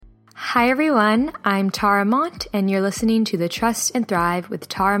Hi everyone, I'm Tara Mont, and you're listening to the Trust and Thrive with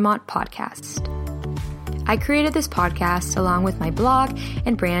Tara Mont podcast. I created this podcast along with my blog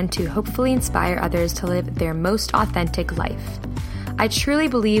and brand to hopefully inspire others to live their most authentic life. I truly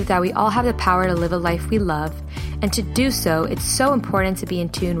believe that we all have the power to live a life we love, and to do so, it's so important to be in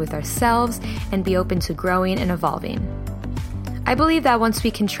tune with ourselves and be open to growing and evolving. I believe that once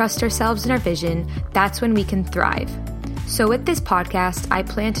we can trust ourselves and our vision, that's when we can thrive. So with this podcast, I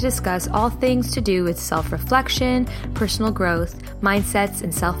plan to discuss all things to do with self-reflection, personal growth, mindsets,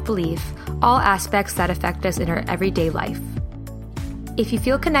 and self-belief, all aspects that affect us in our everyday life. If you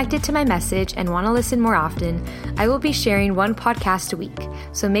feel connected to my message and want to listen more often, I will be sharing one podcast a week,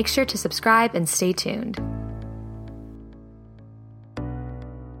 so make sure to subscribe and stay tuned.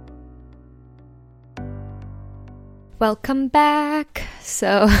 Welcome back.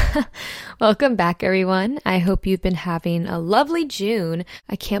 Welcome back, everyone. I hope you've been having a lovely June.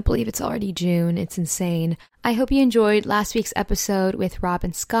 I can't believe it's already June. It's insane. I hope you enjoyed last week's episode with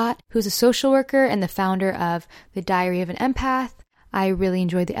Robin Scott, who's a social worker and the founder of The Diary of an Empath. I really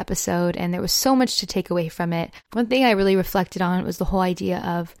enjoyed the episode, and there was so much to take away from it. One thing I really reflected on was the whole idea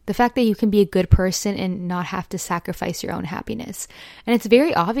of the fact that you can be a good person and not have to sacrifice your own happiness. And it's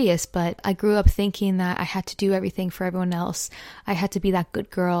very obvious, but I grew up thinking that I had to do everything for everyone else. I had to be that good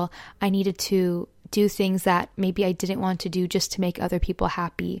girl. I needed to do things that maybe I didn't want to do just to make other people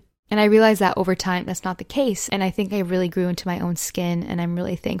happy. And I realized that over time, that's not the case. And I think I really grew into my own skin, and I'm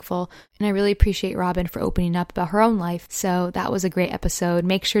really thankful. And I really appreciate Robin for opening up about her own life. So that was a great episode.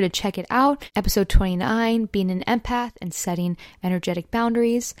 Make sure to check it out. Episode 29, Being an Empath and Setting Energetic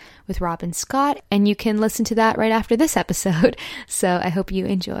Boundaries with Robin Scott. And you can listen to that right after this episode. So I hope you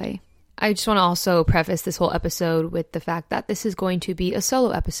enjoy. I just want to also preface this whole episode with the fact that this is going to be a solo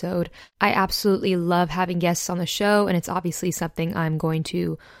episode. I absolutely love having guests on the show, and it's obviously something I'm going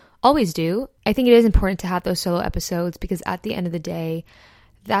to always do. I think it is important to have those solo episodes because at the end of the day,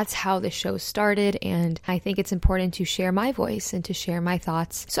 that's how the show started, and I think it's important to share my voice and to share my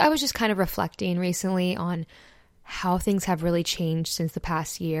thoughts. So I was just kind of reflecting recently on how things have really changed since the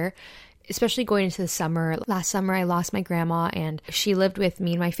past year, especially going into the summer. Last summer, I lost my grandma, and she lived with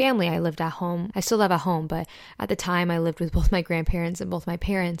me and my family. I lived at home. I still live at home, but at the time, I lived with both my grandparents and both my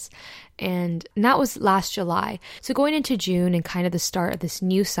parents, and that was last July. So going into June and kind of the start of this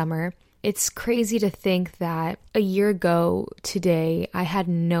new summer, it's crazy to think that a year ago today, I had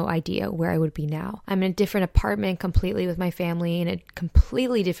no idea where I would be now. I'm in a different apartment completely with my family in a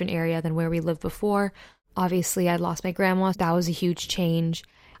completely different area than where we lived before. Obviously, I lost my grandma. That was a huge change.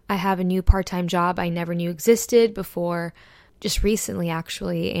 I have a new part-time job I never knew existed before, just recently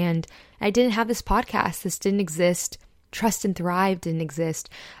actually, and I didn't have this podcast. This didn't exist. Trust and Thrive didn't exist.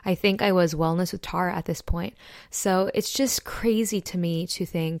 I think I was Wellness with Tara at this point. So it's just crazy to me to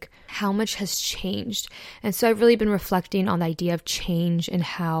think how much has changed. And so I've really been reflecting on the idea of change and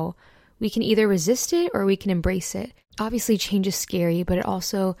how we can either resist it or we can embrace it. Obviously, change is scary, but it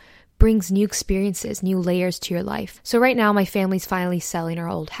also brings new experiences, new layers to your life. So right now, my family's finally selling our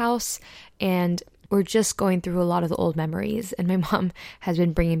old house, and we're just going through a lot of the old memories. And my mom has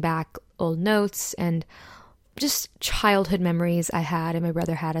been bringing back old notes and just childhood memories I had and my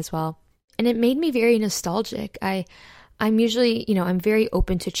brother had as well. And it made me very nostalgic. I'm usually, I'm very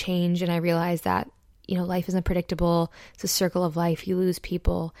open to change, and I realize that, life is unpredictable. It's a circle of life. You lose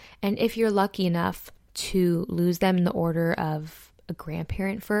people. And if you're lucky enough to lose them in the order of a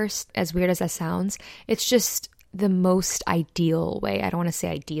grandparent first, as weird as that sounds, it's just the most ideal way. I don't want to say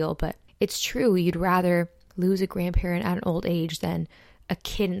ideal, but it's true. You'd rather lose a grandparent at an old age than a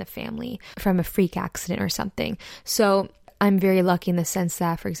kid in the family from a freak accident or something. So I'm very lucky in the sense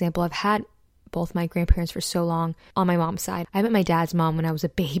that, for example, I've had both my grandparents for so long on my mom's side. I met my dad's mom when I was a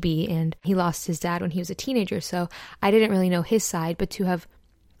baby, and he lost his dad when he was a teenager. So I didn't really know his side, but to have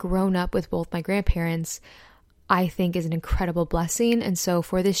grown up with both my grandparents, I think is an incredible blessing. And so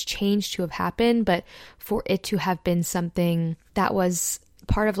for this change to have happened, but for it to have been something that was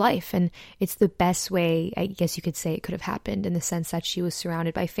part of life, and it's the best way, I guess you could say, it could have happened, in the sense that she was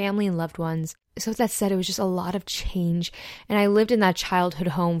surrounded by family and loved ones. So with that said, it was just a lot of change, and I lived in that childhood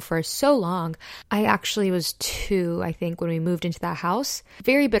home for so long. I actually was 2, I think, when we moved into that house.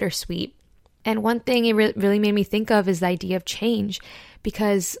 Very bittersweet. And one thing it really made me think of is the idea of change,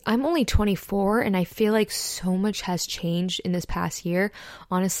 because I'm only 24 and I feel like so much has changed in this past year,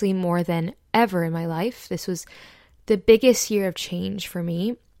 honestly, more than ever in my life. This was the biggest year of change for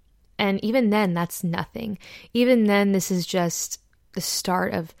me. And even then, that's nothing. Even then, this is just the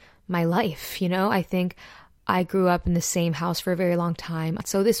start of my life. I think I grew up in the same house for a very long time.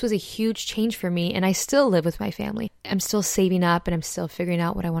 So this was a huge change for me, and I still live with my family. I'm still saving up and I'm still figuring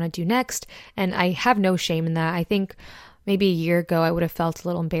out what I want to do next. And I have no shame in that. I think maybe a year ago I would have felt a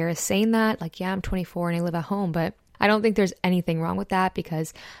little embarrassed saying that. Like, yeah, I'm 24 and I live at home, but I don't think there's anything wrong with that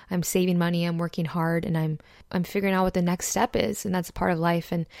because I'm saving money, I'm working hard, and I'm figuring out what the next step is, and that's a part of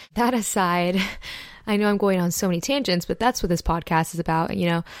life. And that aside, I know I'm going on so many tangents, but that's what this podcast is about,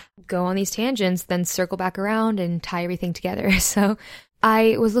 go on these tangents, then circle back around and tie everything together. So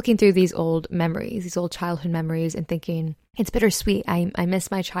I was looking through these old memories, these old childhood memories, and thinking, it's bittersweet. I miss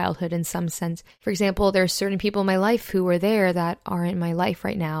my childhood in some sense. For example, there are certain people in my life who were there that aren't in my life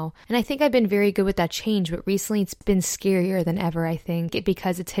right now. And I think I've been very good with that change, but recently it's been scarier than ever, I think,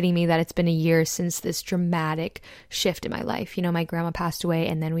 because it's hitting me that it's been a year since this dramatic shift in my life. My grandma passed away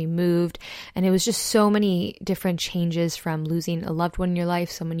and then we moved, and it was just so many different changes, from losing a loved one in your life,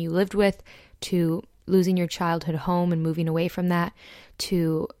 someone you lived with, to losing your childhood home and moving away from that,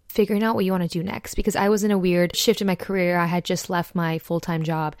 to figuring out what you want to do next. Because I was in a weird shift in my career. I had just left my full-time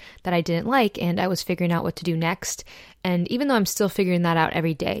job that I didn't like, and I was figuring out what to do next. And even though I'm still figuring that out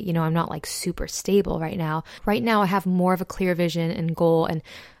every day, I'm not like super stable right now. Right now I have more of a clear vision and goal, and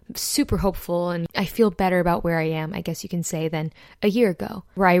I'm super hopeful, and I feel better about where I am, I guess you can say, than a year ago,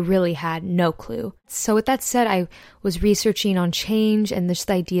 where I really had no clue. So with that said, I was researching on change and this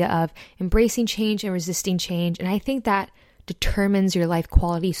idea of embracing change and resisting change. And I think that determines your life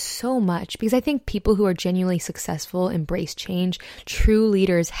quality so much, because I think people who are genuinely successful embrace change. True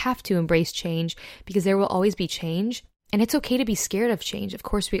leaders have to embrace change because there will always be change. And it's okay to be scared of change. Of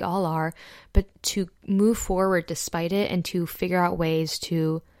course, we all are. But to move forward despite it and to figure out ways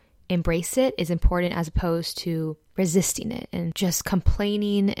to embrace it is important, as opposed to resisting it and just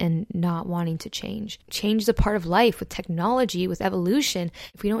complaining and not wanting to change. Change is a part of life. With technology, with evolution,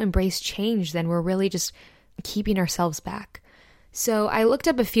 if we don't embrace change, then we're really just keeping ourselves back. So I looked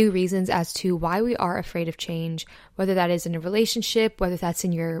up a few reasons as to why we are afraid of change, whether that is in a relationship, whether that's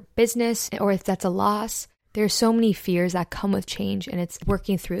in your business, or if that's a loss. There are so many fears that come with change, and it's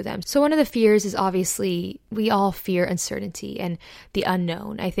working through them. So one of the fears is, obviously, we all fear uncertainty and the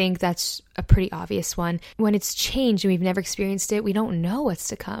unknown. I think that's a pretty obvious one. When it's change and we've never experienced it, we don't know what's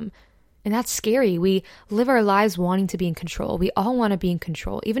to come. And that's scary. We live our lives wanting to be in control. We all want to be in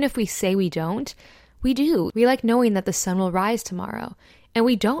control. Even if we say we don't, we do. We like knowing that the sun will rise tomorrow. And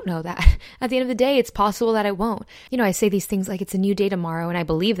we don't know that. At the end of the day, it's possible that it won't. I say these things like it's a new day tomorrow, and I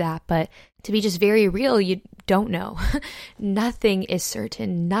believe that. But to be just very real, you don't know. Nothing is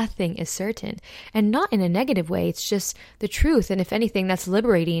certain. Nothing is certain. And not in a negative way. It's just the truth. And if anything, that's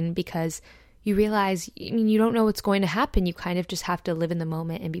liberating, because you realize, you don't know what's going to happen. You kind of just have to live in the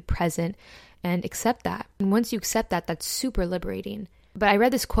moment and be present and accept that. And once you accept that, that's super liberating. But I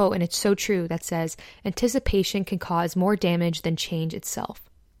read this quote, and it's so true, that says, anticipation can cause more damage than change itself.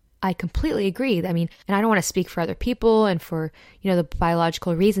 I completely agree. And I don't want to speak for other people and for, the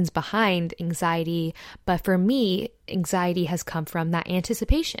biological reasons behind anxiety. But for me, anxiety has come from that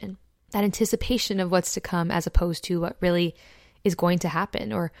anticipation of what's to come, as opposed to what really is going to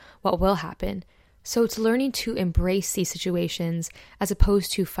happen or what will happen. So it's learning to embrace these situations as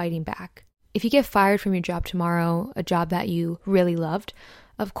opposed to fighting back. If you get fired from your job tomorrow, a job that you really loved,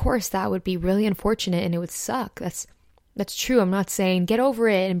 of course that would be really unfortunate and it would suck. That's true. I'm not saying get over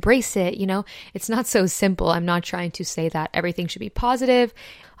it, embrace it, It's not so simple. I'm not trying to say that everything should be positive.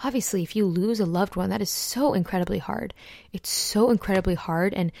 Obviously, if you lose a loved one, that is so incredibly hard. It's so incredibly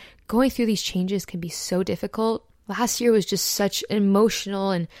hard, and going through these changes can be so difficult. Last year was just such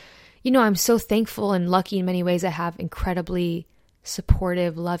emotional, and I'm so thankful and lucky in many ways. I have incredibly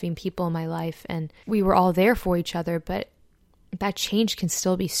supportive, loving people in my life, and we were all there for each other, but that change can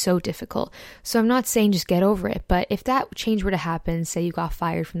still be so difficult. So I'm not saying just get over it, but if that change were to happen, say you got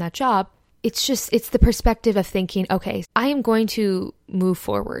fired from that job, it's the perspective of thinking, okay, I am going to move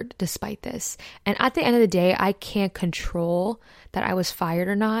forward despite this. And at the end of the day, I can't control that I was fired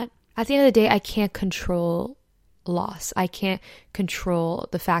or not. At the end of the day, I can't control loss. I can't control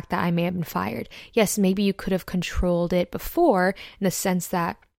the fact that I may have been fired. Yes, maybe you could have controlled it before, in the sense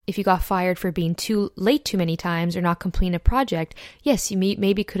that if you got fired for being too late too many times or not completing a project, yes, you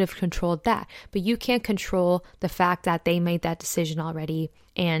maybe could have controlled that. But you can't control the fact that they made that decision already,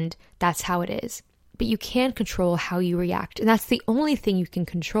 and that's how it is. But you can control how you react, and that's the only thing you can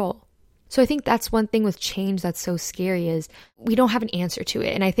control. So I think that's one thing with change that's so scary, is we don't have an answer to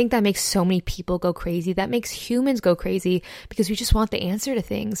it. And I think that makes so many people go crazy. That makes humans go crazy, because we just want the answer to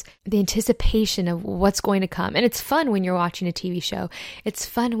things, the anticipation of what's going to come. And it's fun when you're watching a TV show. It's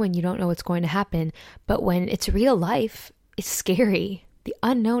fun when you don't know what's going to happen. But when it's real life, it's scary. The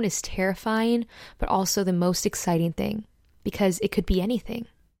unknown is terrifying, but also the most exciting thing because it could be anything.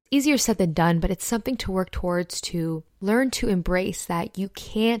 Easier said than done, but it's something to work towards, to learn to embrace that you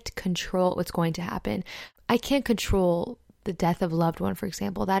can't control what's going to happen. I can't control the death of a loved one, for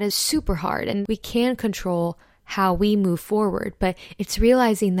example. That is super hard, and we can control how we move forward, but it's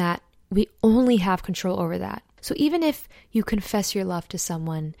realizing that we only have control over that. So even if you confess your love to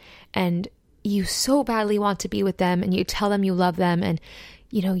someone and you so badly want to be with them and you tell them you love them and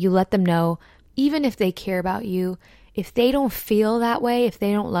you let them know, even if they care about you, if they don't feel that way, if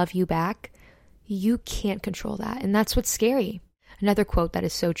they don't love you back, you can't control that. And that's what's scary. Another quote that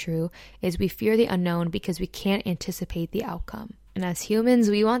is so true is, we fear the unknown because we can't anticipate the outcome. And as humans,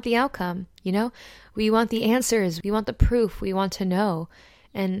 we want the outcome, we want the answers, we want the proof, we want to know.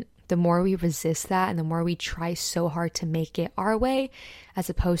 And the more we resist that and the more we try so hard to make it our way, as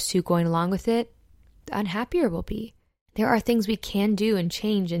opposed to going along with it, the unhappier we'll be. There are things we can do and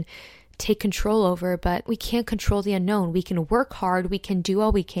change and take control over, but we can't control the unknown. We can work hard. We can do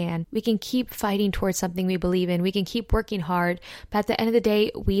all we can. We can keep fighting towards something we believe in. We can keep working hard, but at the end of the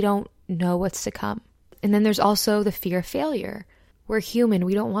day, we don't know what's to come. And then there's also the fear of failure. We're human.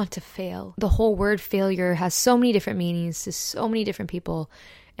 We don't want to fail. The whole word failure has so many different meanings to so many different people.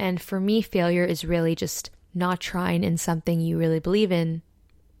 And for me, failure is really just not trying in something you really believe in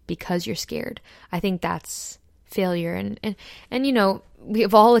because you're scared. I think that's failure. And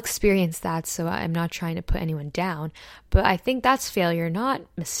we've all experienced that, so I'm not trying to put anyone down, but I think that's failure, not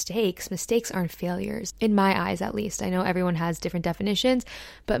mistakes. Mistakes aren't failures, in my eyes at least. I know everyone has different definitions,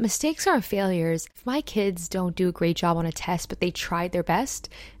 but mistakes aren't failures. If my kids don't do a great job on a test, but they tried their best,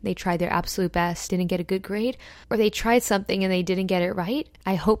 they tried their absolute best, didn't get a good grade, or they tried something and they didn't get it right,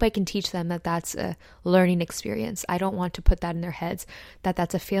 I hope I can teach them that that's a learning experience. I don't want to put that in their heads, that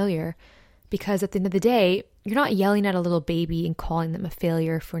that's a failure. Because at the end of the day, you're not yelling at a little baby and calling them a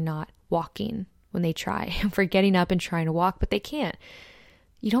failure for not walking when they try, for getting up and trying to walk, but they can't.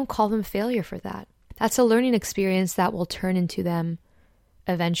 You don't call them a failure for that. That's a learning experience that will turn into them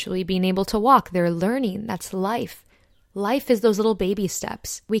eventually being able to walk. They're learning. That's life. Life is those little baby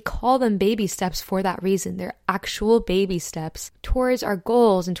steps. We call them baby steps for that reason. They're actual baby steps towards our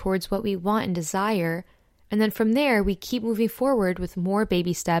goals and towards what we want and desire. And then from there, we keep moving forward with more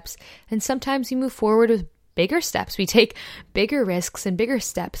baby steps. And sometimes we move forward with bigger steps. We take bigger risks and bigger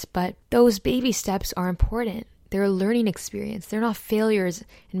steps, but those baby steps are important. They're a learning experience. They're not failures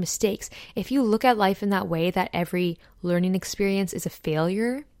and mistakes. If you look at life in that way, that every learning experience is a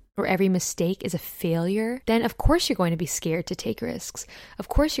failure or every mistake is a failure, then of course you're going to be scared to take risks. Of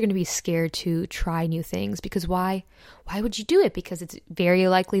course you're going to be scared to try new things, because why? Why would you do it? Because it's very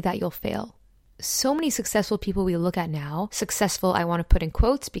likely that you'll fail. So many successful people we look at now, successful I want to put in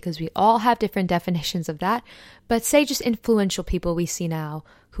quotes because we all have different definitions of that, but say just influential people we see now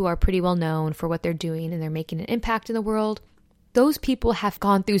who are pretty well known for what they're doing and they're making an impact in the world. Those people have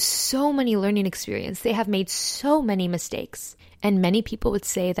gone through so many learning experiences. They have made so many mistakes. And many people would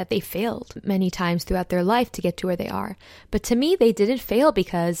say that they failed many times throughout their life to get to where they are. But to me, they didn't fail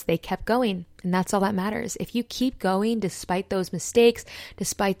because they kept going. And that's all that matters. If you keep going despite those mistakes,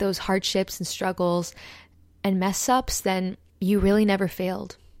 despite those hardships and struggles and mess ups, then you really never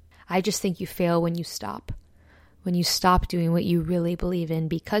failed. I just think you fail when you stop. When you stop doing what you really believe in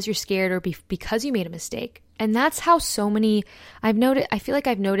because you're scared or because you made a mistake. And that's how so many, I feel like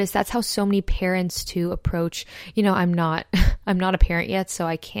I've noticed that's how so many parents to approach, I'm not a parent yet, so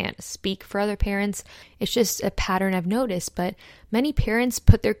I can't speak for other parents. It's just a pattern I've noticed, but many parents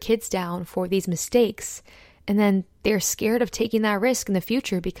put their kids down for these mistakes, and then they're scared of taking that risk in the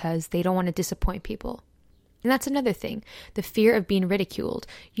future because they don't want to disappoint people. And that's another thing, the fear of being ridiculed.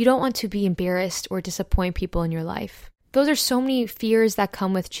 You don't want to be embarrassed or disappoint people in your life. Those are so many fears that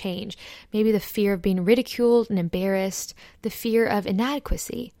come with change. Maybe the fear of being ridiculed and embarrassed, the fear of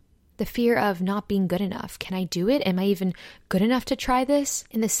inadequacy, the fear of not being good enough. Can I do it? Am I even good enough to try this?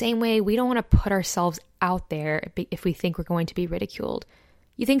 In the same way, we don't want to put ourselves out there if we think we're going to be ridiculed.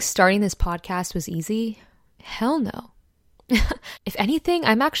 You think starting this podcast was easy? Hell no. If anything,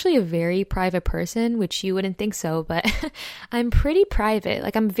 I'm actually a very private person, which you wouldn't think so, but I'm pretty private.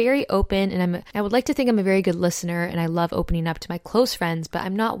 Like, I'm very open, and I would like to think I'm a very good listener, and I love opening up to my close friends, but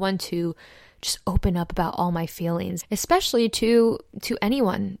I'm not one to just open up about all my feelings, especially to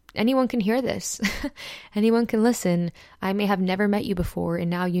anyone. Anyone can hear this. Anyone can listen. I may have never met you before, and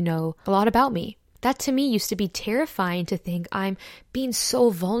now you know a lot about me. That to me used to be terrifying, to think I'm being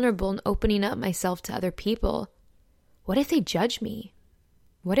so vulnerable and opening up myself to other people. What if they judge me?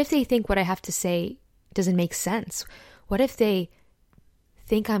 What if they think what I have to say doesn't make sense? What if they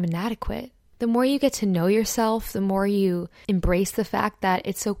think I'm inadequate? The more you get to know yourself, the more you embrace the fact that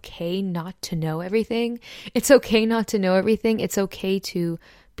it's okay not to know everything. It's okay not to know everything. It's okay to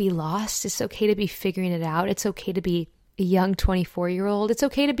be lost. It's okay to be figuring it out. It's okay to be a young 24-year-old. It's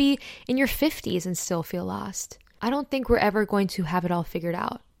okay to be in your 50s and still feel lost. I don't think we're ever going to have it all figured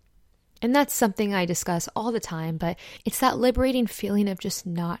out. And that's something I discuss all the time, but it's that liberating feeling of just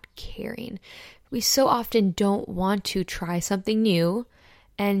not caring. We so often don't want to try something new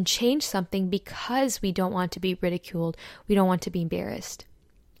and change something because we don't want to be ridiculed. We don't want to be embarrassed.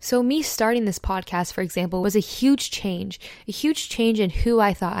 So me starting this podcast, for example, was a huge change in who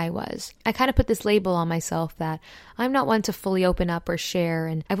I thought I was. I kind of put this label on myself that I'm not one to fully open up or share,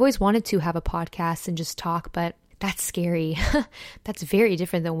 and I've always wanted to have a podcast and just talk, but that's scary. That's very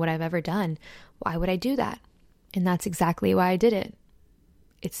different than what I've ever done. Why would I do that? And that's exactly why I did it.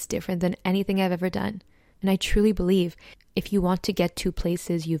 It's different than anything I've ever done. And I truly believe if you want to get to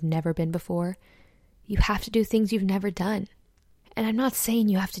places you've never been before, you have to do things you've never done. And I'm not saying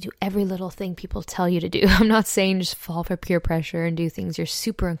you have to do every little thing people tell you to do. I'm not saying just fall for peer pressure and do things you're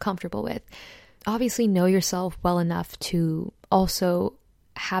super uncomfortable with. Obviously, know yourself well enough to also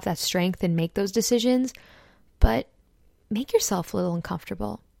have that strength and make those decisions, but make yourself a little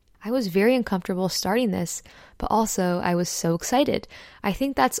uncomfortable. I was very uncomfortable starting this, but also I was so excited. I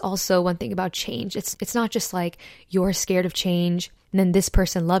think that's also one thing about change. It's not just like you're scared of change and then this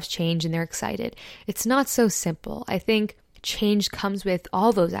person loves change and they're excited. It's not so simple. I think change comes with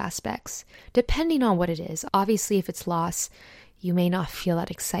all those aspects, depending on what it is. Obviously, if it's loss, you may not feel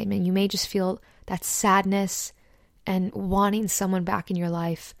that excitement. You may just feel that sadness and wanting someone back in your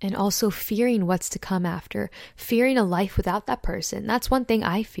life, and also fearing what's to come after, fearing a life without that person. That's one thing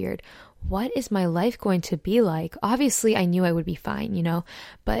I feared. What is my life going to be like? Obviously, I knew I would be fine,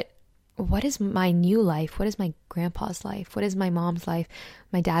 but what is my new life? What is my grandpa's life? What is my mom's life,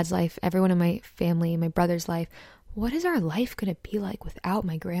 my dad's life, everyone in my family, my brother's life? What is our life going to be like without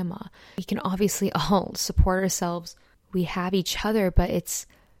my grandma? We can obviously all support ourselves. We have each other, but it's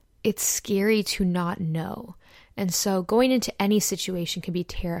scary to not know. And so going into any situation can be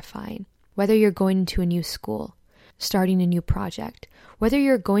terrifying. Whether you're going into a new school, starting a new project, whether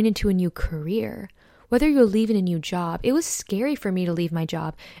you're going into a new career, whether you're leaving a new job. It was scary for me to leave my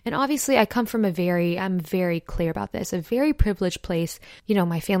job. And obviously I come from I'm very clear about this, a very privileged place.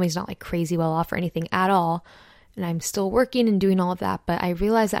 My family's not like crazy well off or anything at all. And I'm still working and doing all of that, but I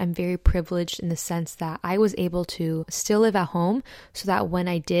realize that I'm very privileged in the sense that I was able to still live at home so that when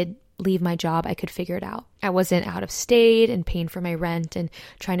I did leave my job, I could figure it out. I wasn't out of state and paying for my rent and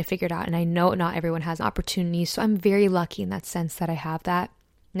trying to figure it out. And I know not everyone has opportunities, so I'm very lucky in that sense that I have that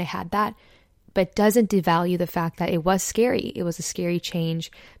and I had that. But doesn't devalue the fact that it was scary. It was a scary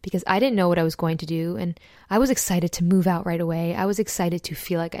change because I didn't know what I was going to do. And I was excited to move out right away. I was excited to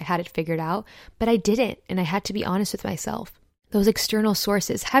feel like I had it figured out, but I didn't. And I had to be honest with myself. Those external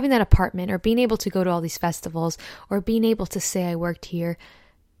sources, having that apartment or being able to go to all these festivals or being able to say I worked here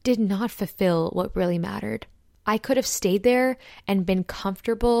did not fulfill what really mattered. I could have stayed there and been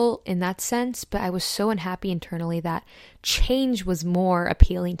comfortable in that sense, but I was so unhappy internally that change was more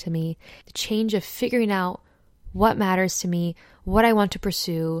appealing to me. The change of figuring out what matters to me, what I want to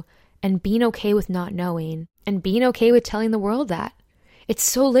pursue, and being okay with not knowing, and being okay with telling the world that. It's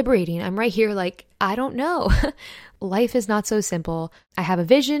so liberating. I'm right here like, I don't know. Life is not so simple. I have a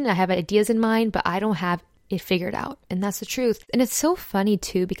vision, I have ideas in mind, but I don't have it figured out. And that's the truth. And it's so funny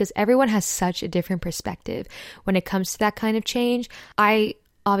too, because everyone has such a different perspective when it comes to that kind of change. I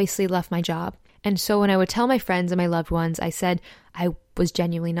obviously left my job. And so when I would tell my friends and my loved ones, I said I was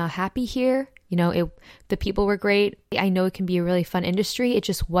genuinely not happy here. The people were great. I know it can be a really fun industry. It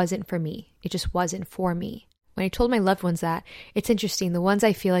just wasn't for me. It just wasn't for me. When I told my loved ones that, it's interesting. The ones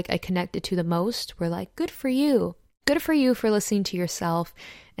I feel like I connected to the most were like, good for you. Good for you for listening to yourself.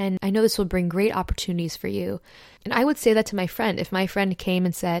 And I know this will bring great opportunities for you. And I would say that to my friend. If my friend came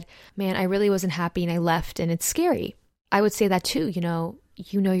and said, man, I really wasn't happy and I left and it's scary, I would say that too. You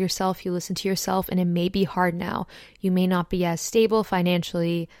know yourself, you listen to yourself, and it may be hard now. You may not be as stable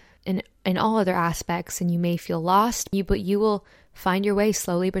financially and in all other aspects, and you may feel lost, but you will find your way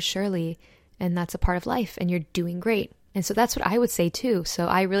slowly but surely. And that's a part of life, and you're doing great. And so that's what I would say too. So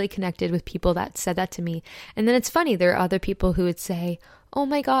I really connected with people that said that to me. And then it's funny, there are other people who would say, oh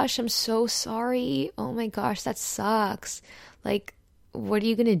my gosh, I'm so sorry. Oh my gosh, that sucks. Like, what are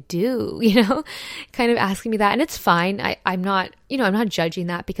you going to do? Kind of asking me that. And it's fine. I'm not judging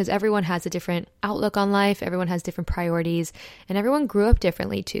that, because everyone has a different outlook on life. Everyone has different priorities, and everyone grew up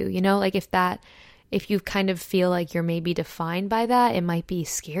differently too. Like if you kind of feel like you're maybe defined by that, it might be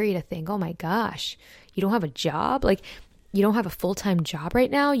scary to think, oh my gosh, you don't have a job? Like, you don't have a full-time job right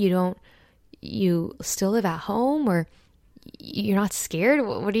now? you still live at home, or you're not scared?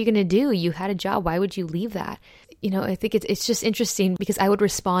 What are you going to do? You had a job. Why would you leave that? I think it's just interesting because I would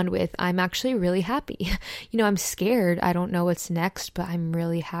respond with, I'm actually really happy. I'm scared. I don't know what's next, but I'm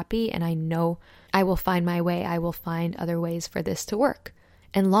really happy. And I know I will find my way. I will find other ways for this to work.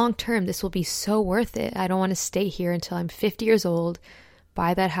 And long term, this will be so worth it. I don't want to stay here until I'm 50 years old,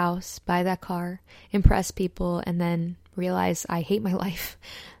 buy that house, buy that car, impress people, and then realize I hate my life.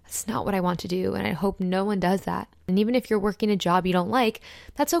 That's not what I want to do, and I hope no one does that. And even if you're working a job you don't like,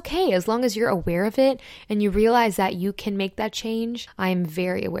 that's okay, as long as you're aware of it and you realize that you can make that change. I am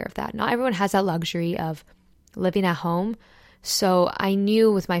very aware of that. Not everyone has that luxury of living at home. So I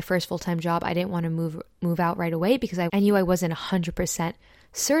knew with my first full-time job, I didn't want to move out right away because I knew I wasn't 100%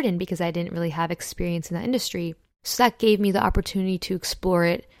 certain because I didn't really have experience in that industry. So that gave me the opportunity to explore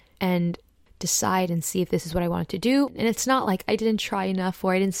it and decide and see if this is what I wanted to do. And it's not like I didn't try enough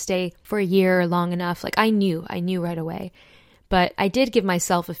or I didn't stay for a year long enough. Like I knew right away. But I did give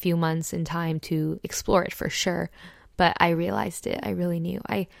myself a few months in time to explore it for sure. But I realized it. I really knew.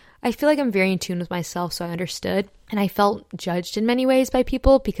 I feel like I'm very in tune with myself, so I understood. And I felt judged in many ways by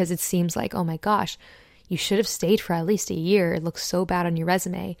people because it seems like, oh my gosh, you should have stayed for at least a year. It looks so bad on your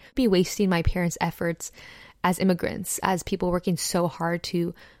resume. Be wasting my parents' efforts as immigrants, as people working so hard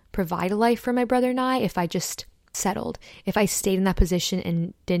to provide a life for my brother and I, if I just settled, if I stayed in that position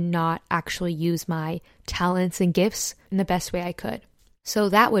and did not actually use my talents and gifts in the best way I could. So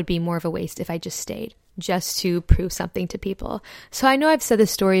that would be more of a waste if I just stayed, just to prove something to people. So I know I've said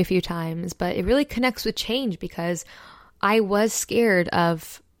this story a few times, but it really connects with change because I was scared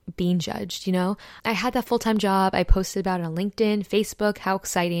of being judged, I had that full-time job. I posted about it on LinkedIn, Facebook, how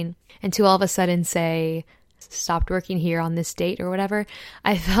exciting. And to all of a sudden say, stopped working here on this date or whatever,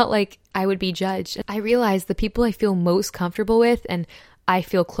 I felt like I would be judged. I realized the people I feel most comfortable with and I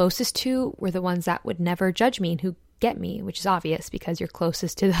feel closest to were the ones that would never judge me and who get me, which is obvious because you're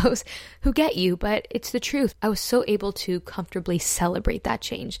closest to those who get you, but it's the truth. I was so able to comfortably celebrate that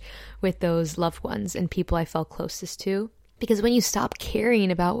change with those loved ones and people I felt closest to. Because when you stop caring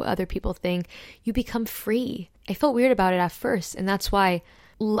about what other people think, you become free. I felt weird about it at first, and that's why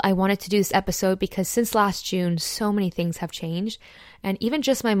I wanted to do this episode, because since last June, so many things have changed. And even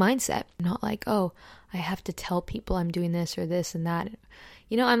just my mindset, not like, oh, I have to tell people I'm doing this or this and that.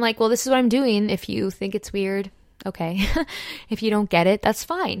 I'm like, well, this is what I'm doing. If you think it's weird, okay. If you don't get it, that's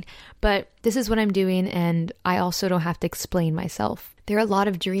fine. But this is what I'm doing, and I also don't have to explain myself. There are a lot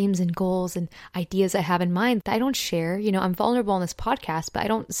of dreams and goals and ideas I have in mind that I don't share. I'm vulnerable on this podcast, but I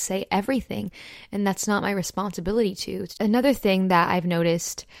don't say everything, and that's not my responsibility to. Another thing that I've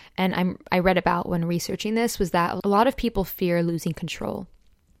noticed, and I read about when researching this, was that a lot of people fear losing control.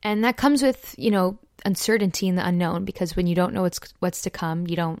 And that comes with, uncertainty in the unknown, because when you don't know what's to come,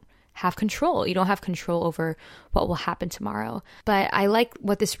 you don't have control. You don't have control over what will happen tomorrow. But I like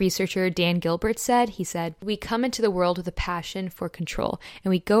what this researcher, Dan Gilbert, said. He said, we come into the world with a passion for control, and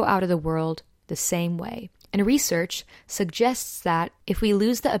we go out of the world the same way. And research suggests that if we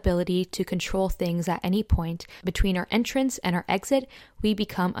lose the ability to control things at any point between our entrance and our exit, we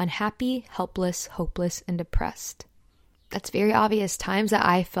become unhappy, helpless, hopeless, and depressed. That's very obvious. Times that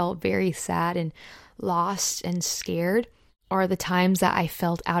I felt very sad and lost and scared are the times that I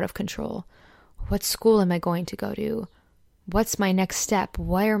felt out of control. What school am I going to go to? What's my next step?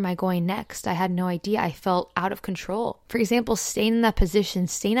 Where am I going next? I had no idea. I felt out of control. For example, staying in that position,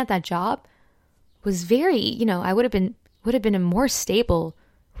 staying at that job was very, I would have been a more stable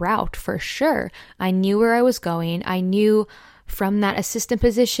route for sure. I knew where I was going. I knew from that assistant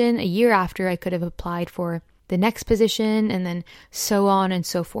position, a year after, I could have applied for the next position and then so on and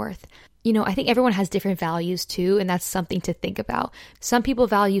so forth. I think everyone has different values too, and that's something to think about. Some people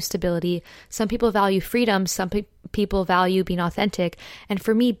value stability. Some people value freedom. Some people value being authentic. And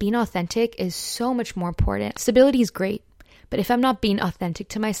for me, being authentic is so much more important. Stability is great, but if I'm not being authentic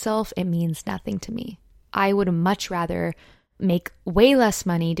to myself, it means nothing to me. I would much rather make way less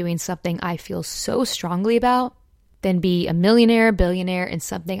money doing something I feel so strongly about than be a millionaire, billionaire in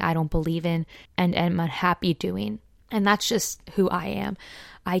something I don't believe in and am unhappy doing. And that's just who I am.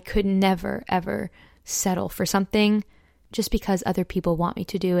 I could never, ever settle for something just because other people want me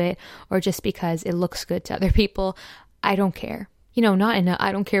to do it or just because it looks good to other people. I don't care. I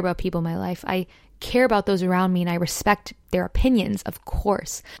don't care about people in my life. I care about those around me and I respect their opinions, of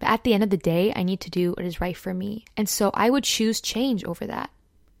course. But at the end of the day, I need to do what is right for me. And so I would choose change over that.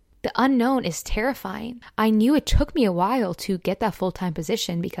 The unknown is terrifying. I knew it took me a while to get that full-time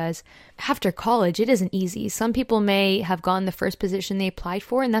position because after college, it isn't easy. Some people may have gotten the first position they applied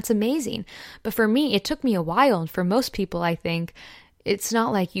for, and that's amazing. But for me, it took me a while. And for most people, I think, It's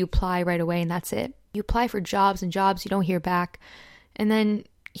not like you apply right away and that's it. You apply for jobs and jobs, you don't hear back. And then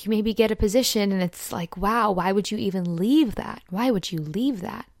you maybe get a position and it's like, wow, why would you even leave that? Why would you leave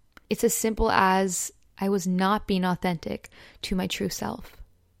that? It's as simple as I was not being authentic to my true self,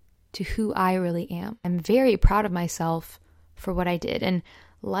 to who I really am. I'm very proud of myself for what I did. And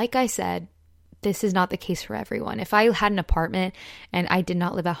like I said, this is not the case for everyone. If I had an apartment and I did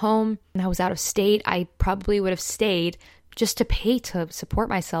not live at home and I was out of state, I probably would have stayed just to pay to support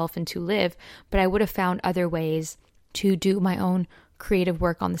myself and to live, but I would have found other ways to do my own creative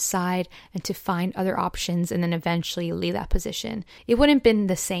work on the side and to find other options and then eventually leave that position. It wouldn't have been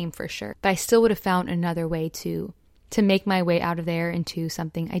the same for sure, but I still would have found another way to make my way out of there into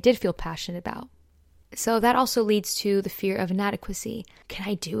something I did feel passionate about. So that also leads to the fear of inadequacy. Can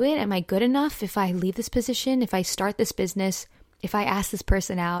I do it? Am I good enough if I leave this position, if I start this business, if I ask this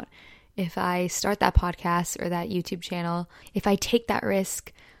person out, if I start that podcast or that YouTube channel, if I take that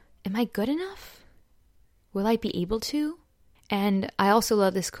risk, am I good enough? Will I be able to? And I also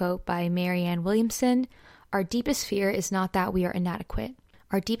love this quote by Marianne Williamson. Our deepest fear is not that we are inadequate.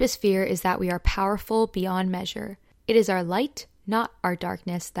 Our deepest fear is that we are powerful beyond measure. It is our light, not our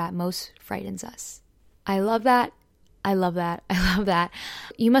darkness, that most frightens us. I love that. I love that. I love that.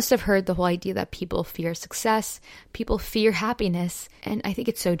 You must have heard the whole idea that people fear success, people fear happiness. And I think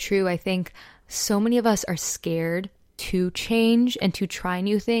it's so true. I think so many of us are scared to change and to try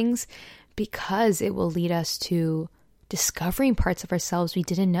new things because it will lead us to discovering parts of ourselves we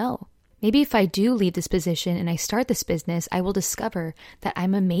didn't know. Maybe if I do leave this position and I start this business, I will discover that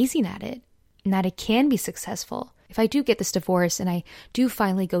I'm amazing at it and that it can be successful. If I do get this divorce and I do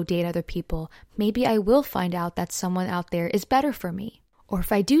finally go date other people, maybe I will find out that someone out there is better for me. Or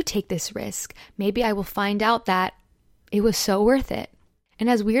if I do take this risk, maybe I will find out that it was so worth it. And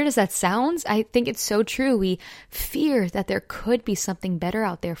as weird as that sounds, I think it's so true. We fear that there could be something better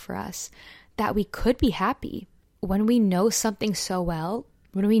out there for us, that we could be happy. When we know something so well,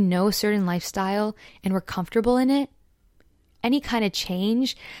 when we know a certain lifestyle and we're comfortable in it, any kind of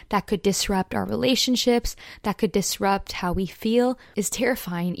change that could disrupt our relationships, that could disrupt how we feel is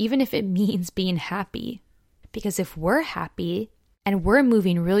terrifying, even if it means being happy. Because if we're happy and we're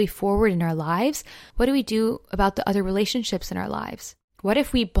moving really forward in our lives, what do we do about the other relationships in our lives? What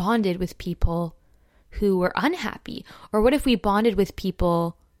if we bonded with people who were unhappy? Or what if we bonded with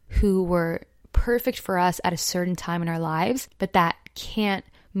people who were perfect for us at a certain time in our lives, but that can't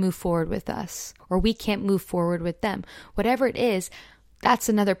move forward with us, or we can't move forward with them? Whatever it is, that's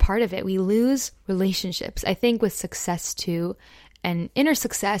another part of it. We lose relationships. I think with success too, and inner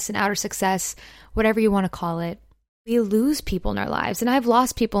success and outer success, whatever you want to call it, we lose people in our lives. And I've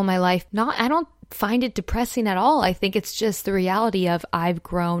lost people in my life. I don't find it depressing at all. I think it's just the reality of I've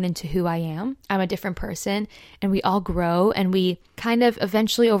grown into who I am. I'm a different person, and we all grow, and we kind of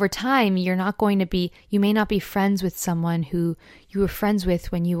eventually over time, you may not be friends with someone who you were friends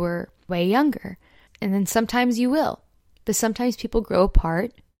with when you were way younger. And then sometimes you will, but sometimes people grow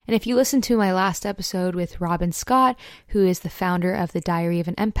apart. And if you listen to my last episode with Robin Scott, who is the founder of The Diary of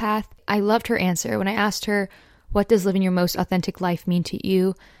an Empath, I loved her answer. When I asked her, what does living your most authentic life mean to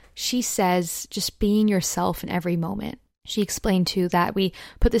you? She says just being yourself in every moment. She explained too that we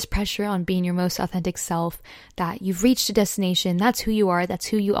put this pressure on being your most authentic self, that you've reached a destination, that's who you are, that's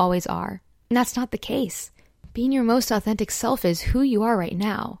who you always are. And that's not the case. Being your most authentic self is who you are right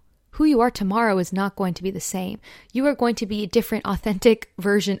now. Who you are tomorrow is not going to be the same. You are going to be a different authentic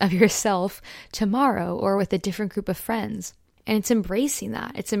version of yourself tomorrow or with a different group of friends. And it's embracing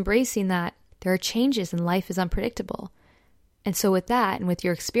that. It's embracing that there are changes and life is unpredictable. And so with that and with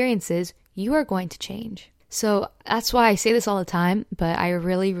your experiences, you are going to change. So that's why I say this all the time, but I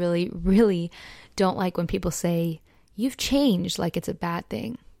really, really, really don't like when people say, you've changed, like it's a bad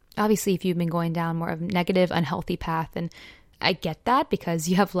thing. Obviously, if you've been going down more of a negative, unhealthy path, and I get that because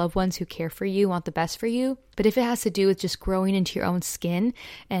you have loved ones who care for you, want the best for you. But if it has to do with just growing into your own skin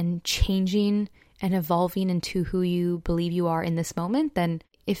and changing and evolving into who you believe you are in this moment, then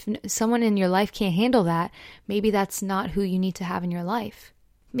if someone in your life can't handle that, maybe that's not who you need to have in your life.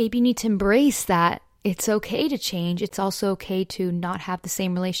 Maybe you need to embrace that it's okay to change. It's also okay to not have the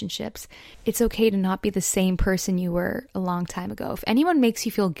same relationships. It's okay to not be the same person you were a long time ago. If anyone makes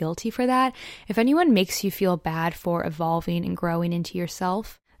you feel guilty for that, if anyone makes you feel bad for evolving and growing into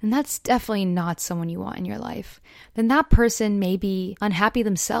yourself, then that's definitely not someone you want in your life. Then that person may be unhappy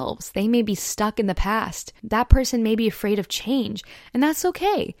themselves. They may be stuck in the past. That person may be afraid of change, and that's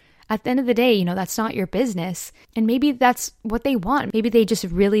okay. At the end of the day, that's not your business. And maybe that's what they want. Maybe they just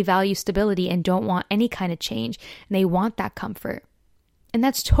really value stability and don't want any kind of change, and they want that comfort. And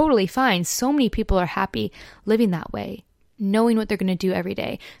that's totally fine. So many people are happy living that way. knowing what they're going to do every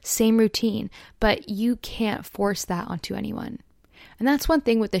day, same routine, but you can't force that onto anyone. And that's one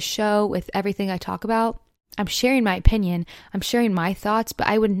thing with the show, with everything I talk about. I'm sharing my opinion, I'm sharing my thoughts, but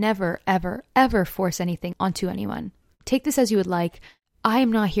I would never, ever, ever force anything onto anyone. Take this as you would like. I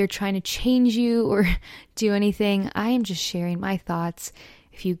am not here trying to change you or do anything. I am just sharing my thoughts.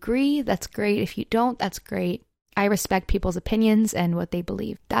 If you agree, that's great. If you don't, that's great. I respect people's opinions and what they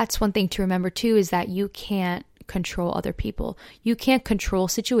believe. That's one thing to remember too, is that you can't control other people. You can't control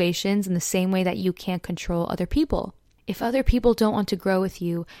situations in the same way that you can't control other people. If other people don't want to grow with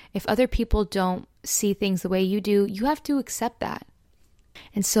you, if other people don't see things the way you do, you have to accept that.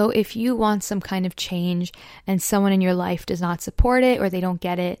 And so if you want some kind of change and someone in your life does not support it or they don't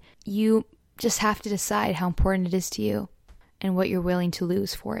get it, you just have to decide how important it is to you and what you're willing to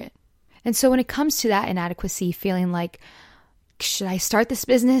lose for it. And so when it comes to that inadequacy, feeling like, should I start this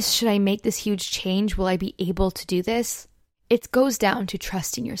business? Should I make this huge change? Will I be able to do this? It goes down to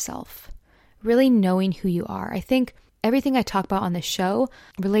trusting yourself, really knowing who you are. I think everything I talk about on the show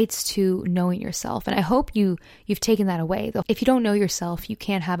relates to knowing yourself. And I hope you've taken that away. If you don't know yourself, you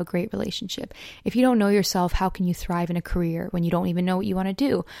can't have a great relationship. If you don't know yourself, how can you thrive in a career when you don't even know what you want to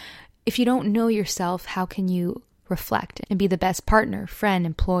do? If you don't know yourself, how can you reflect and be the best partner, friend,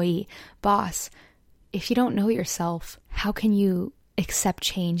 employee, boss? If you don't know yourself, how can you accept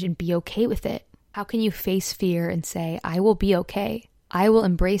change and be okay with it? How can you face fear and say, I will be okay. I will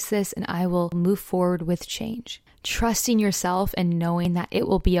embrace this and I will move forward with change. Trusting yourself and knowing that it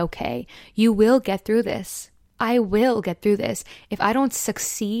will be okay. You will get through this. I will get through this. If I don't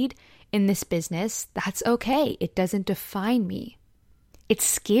succeed in this business, that's okay. It doesn't define me. It's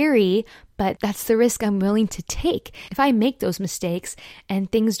scary, but that's the risk I'm willing to take. If I make those mistakes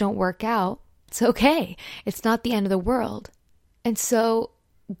and things don't work out, it's okay. It's not the end of the world. And so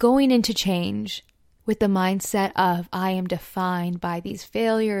going into change with the mindset of I am defined by these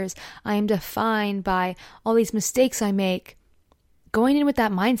failures, I am defined by all these mistakes I make, going in with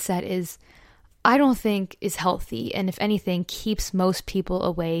that mindset I don't think is healthy, and if anything, keeps most people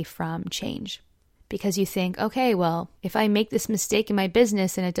away from change. Because you think, okay, well, if I make this mistake in my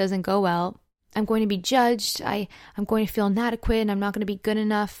business and it doesn't go well, I'm going to be judged, I'm going to feel inadequate, and I'm not going to be good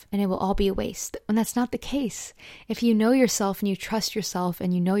enough, and it will all be a waste. And that's not the case. If you know yourself and you trust yourself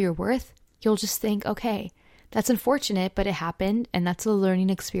and you know your worth, you'll just think, okay, that's unfortunate, but it happened, and that's a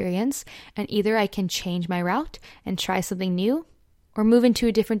learning experience, and either I can change my route and try something new, or move into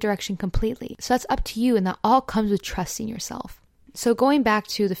a different direction completely. So that's up to you, and that all comes with trusting yourself. So going back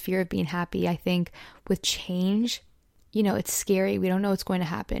to the fear of being happy, I think with change, it's scary. We don't know what's going to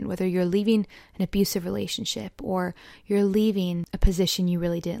happen, whether you're leaving an abusive relationship or you're leaving a position you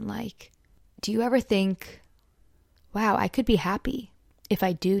really didn't like. Do you ever think, wow, I could be happy if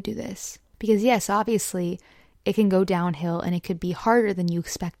I do this? Because yes, obviously, it can go downhill and it could be harder than you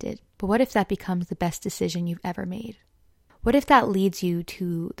expected. But what if that becomes the best decision you've ever made? What if that leads you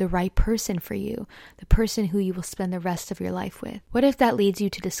to the right person for you, the person who you will spend the rest of your life with? What if that leads you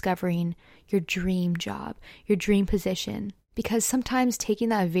to discovering your dream job, your dream position? Because sometimes taking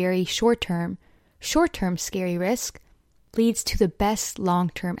that very short-term scary risk leads to the best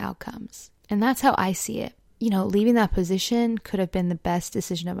long-term outcomes. And that's how I see it. Leaving that position could have been the best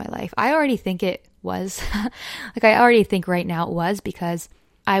decision of my life. I already think it was. I already think right now it was, because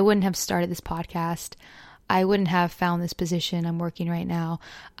I wouldn't have started this podcast. I wouldn't have found this position I'm working right now.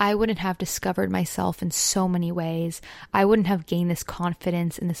 I wouldn't have discovered myself in so many ways. I wouldn't have gained this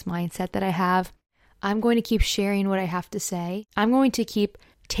confidence and this mindset that I have. I'm going to keep sharing what I have to say. I'm going to keep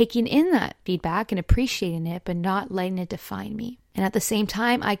taking in that feedback and appreciating it, but not letting it define me. And at the same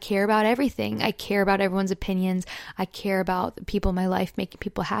time, I care about everything. I care about everyone's opinions. I care about the people in my life, making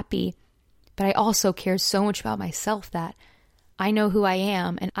people happy. But I also care so much about myself that I know who I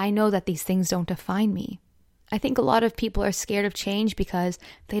am, and I know that these things don't define me. I think a lot of people are scared of change because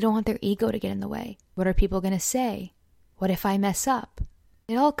they don't want their ego to get in the way. What are people going to say? What if I mess up?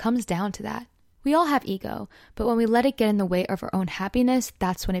 It all comes down to that. We all have ego, but when we let it get in the way of our own happiness,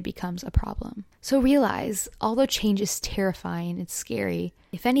 that's when it becomes a problem. So realize, although change is terrifying, it's scary,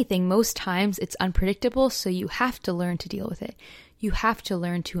 if anything, most times it's unpredictable, so you have to learn to deal with it. You have to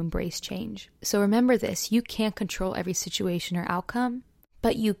learn to embrace change. So remember this, you can't control every situation or outcome,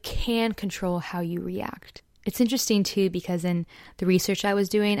 but you can control how you react. It's interesting too, because in the research I was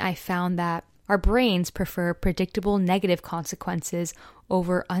doing, I found that our brains prefer predictable negative consequences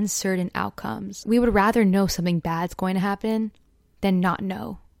over uncertain outcomes. We would rather know something bad's going to happen than not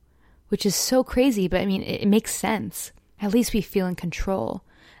know, which is so crazy, but it makes sense. At least we feel in control.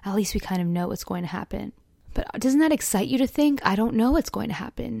 At least we kind of know what's going to happen. But doesn't that excite you to think, I don't know what's going to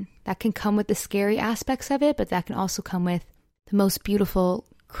happen? That can come with the scary aspects of it, but that can also come with the most beautiful,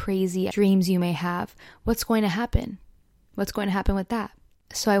 crazy dreams you may have. What's going to happen? What's going to happen with that?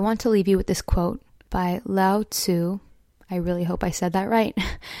 So I want to leave you with this quote by Lao Tzu. I really hope I said that right.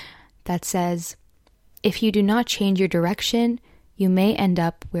 That says, if you do not change your direction, you may end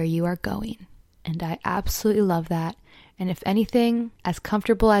up where you are going. And I absolutely love that. And if anything, as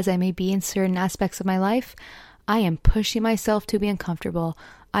comfortable as I may be in certain aspects of my life, I am pushing myself to be uncomfortable.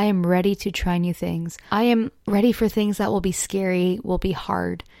 I am ready to try new things. I am ready for things that will be scary, will be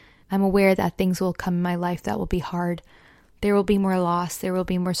hard. I'm aware that things will come in my life that will be hard. There will be more loss. There will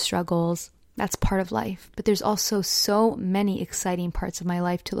be more struggles. That's part of life. But there's also so many exciting parts of my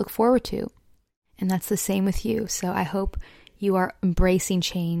life to look forward to. And that's the same with you. So I hope you are embracing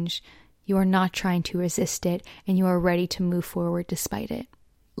change. You are not trying to resist it, and you are ready to move forward despite it.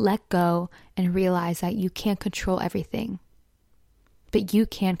 Let go and realize that you can't control everything, but you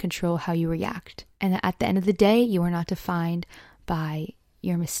can control how you react. And at the end of the day, you are not defined by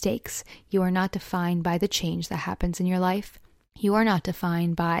your mistakes. You are not defined by the change that happens in your life. You are not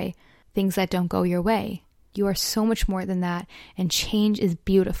defined by things that don't go your way. You are so much more than that, and change is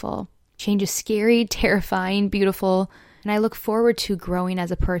beautiful. Change is scary, terrifying, beautiful. And I look forward to growing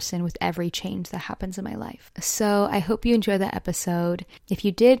as a person with every change that happens in my life. So I hope you enjoyed that episode. If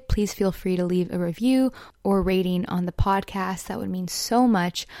you did, please feel free to leave a review or rating on the podcast. That would mean so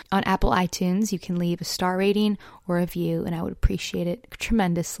much. On Apple iTunes, you can leave a star rating or a review, and I would appreciate it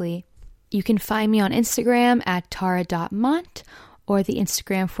tremendously. You can find me on Instagram at tara.mont or the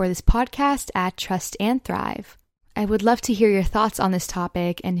Instagram for this podcast at Trust and Thrive. I would love to hear your thoughts on this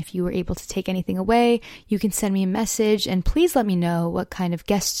topic, and if you were able to take anything away, you can send me a message, and please let me know what kind of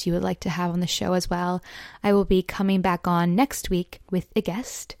guests you would like to have on the show as well. I will be coming back on next week with a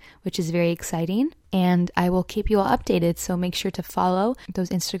guest, which is very exciting, and I will keep you all updated, so make sure to follow those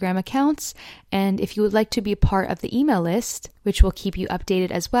Instagram accounts. And if you would like to be a part of the email list, which will keep you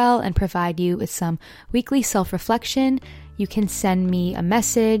updated as well and provide you with some weekly self-reflection, you can send me a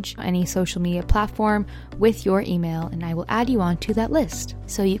message on any social media platform with your email, and I will add you on to that list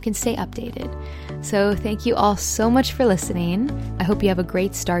so you can stay updated. So thank you all so much for listening. I hope you have a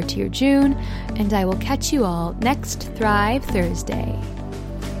great start to your June, and I will catch you all next Thrive Thursday.